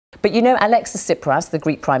But you know, Alexis Tsipras, the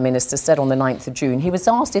Greek Prime Minister, said on the 9th of June, he was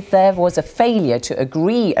asked if there was a failure to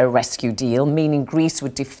agree a rescue deal, meaning Greece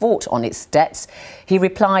would default on its debts. He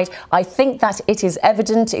replied, "I think that it is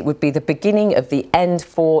evident it would be the beginning of the end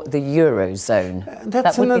for the Eurozone."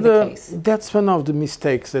 That's one of the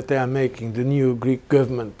mistakes that they are making, the new Greek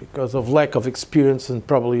government, because of lack of experience and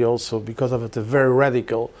probably also because of a very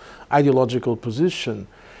radical ideological position.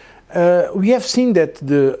 We have seen that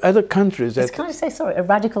the other countries... Can I say, sorry, a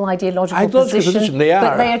radical ideological position, they are.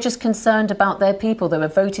 But they are just concerned about their people. They were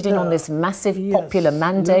voted in on this massive popular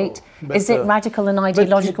mandate. No, is it radical and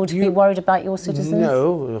ideological to be worried about your citizens?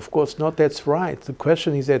 No, of course not. That's right. The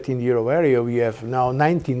question is that in the euro area we have now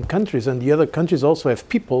 19 countries, and the other countries also have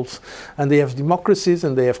peoples, and they have democracies,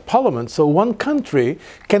 and they have parliaments. So one country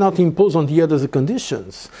cannot impose on the others the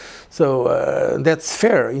conditions. So that's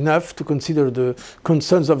fair enough to consider the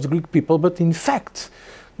concerns of the Greek people, but in fact,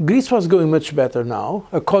 Greece was going much better now.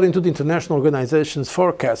 According to the international organization's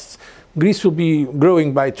forecasts, Greece will be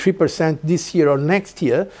growing by 3% this year or next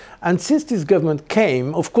year. And since this government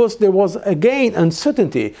came, of course, there was again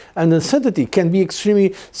uncertainty. And uncertainty can be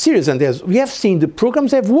extremely serious. And we have seen the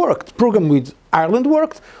programs have worked. Program with Ireland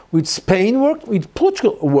worked, with Spain worked, with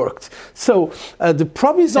Portugal worked. So the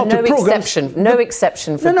problem is not the programs. No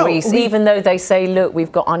exception for Greece, even though they say, look,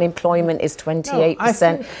 we've got unemployment is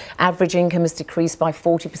 28%, average income has decreased by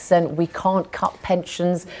 40%. We can't cut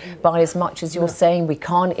pensions by as much as you're saying. We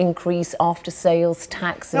can't increase after-sales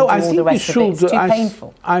tax and all the rest of it. It's too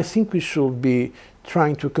painful. I think we should be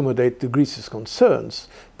trying to accommodate the Greece's concerns,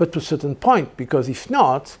 but to a certain point, because if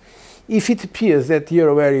not, if it appears that the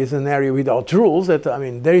euro area is an area without rules, that, I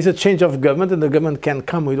mean, there is a change of government and the government can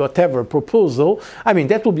come with whatever proposal, I mean,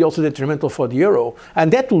 that will be also detrimental for the euro,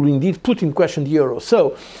 and that will indeed put in question the euro.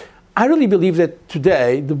 So I really believe that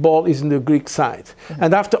today the ball is on the Greek side.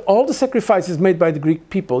 And after all the sacrifices made by the Greek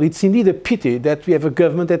people, it's indeed a pity that we have a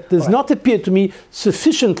government that does not appear to me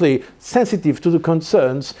sufficiently sensitive to the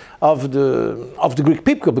concerns of the Greek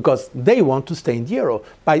people, because they want to stay in the euro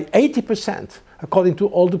by 80%. According to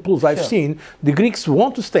all the polls I've seen, the Greeks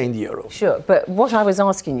want to stay in the euro. Sure, but what I was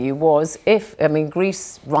asking you was if, I mean,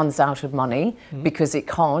 Greece runs out of money because it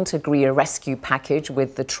can't agree a rescue package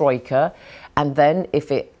with the Troika, and then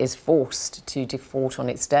if it is forced to default on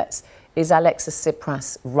its debts, is Alexis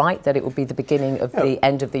Tsipras right that it will be the beginning of the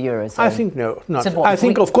end of the Eurozone? I think no. So I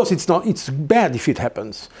think, of course, it's bad if it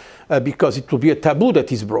happens, because it will be a taboo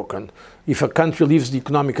that is broken. If a country leaves the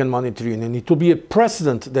economic and monetary union, it will be a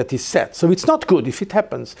precedent that is set. So it's not good if it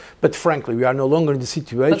happens. But frankly, we are no longer in the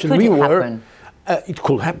situation we were. Happen? It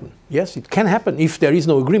could happen. Yes, it can happen if there is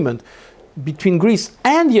no agreement between Greece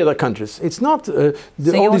and the other countries. It's not only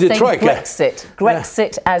the Troika.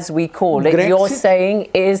 Grexit, as we call it, you're saying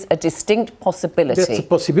is a distinct possibility. That's a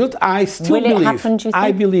possibility. I still believe. Will it happen, do you think?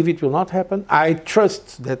 I believe it will not happen. I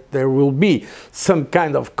trust that there will be some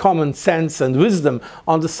kind of common sense and wisdom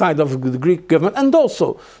on the side of the Greek government, and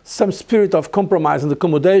also some spirit of compromise and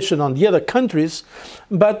accommodation on the other countries.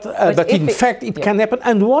 But in fact, it can happen.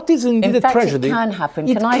 And what is indeed a tragedy? It can happen.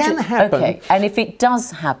 It can happen. Okay. And if it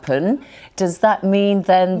does happen, does that mean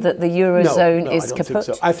then that the Eurozone is kaput?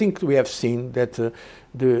 Think so. I think we have seen that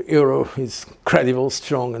the euro is credible,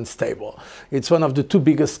 strong and stable. It's one of the two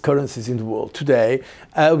biggest currencies in the world today.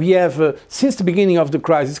 We have, since the beginning of the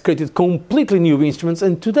crisis, created completely new instruments,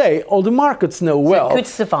 and today all the markets know well. So it could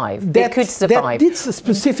survive. It could survive. It's a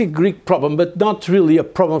specific Greek problem, but not really a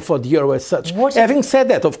problem for the euro as such. Having said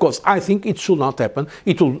that, of course, I think it should not happen.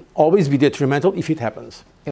 It will always be detrimental if it happens.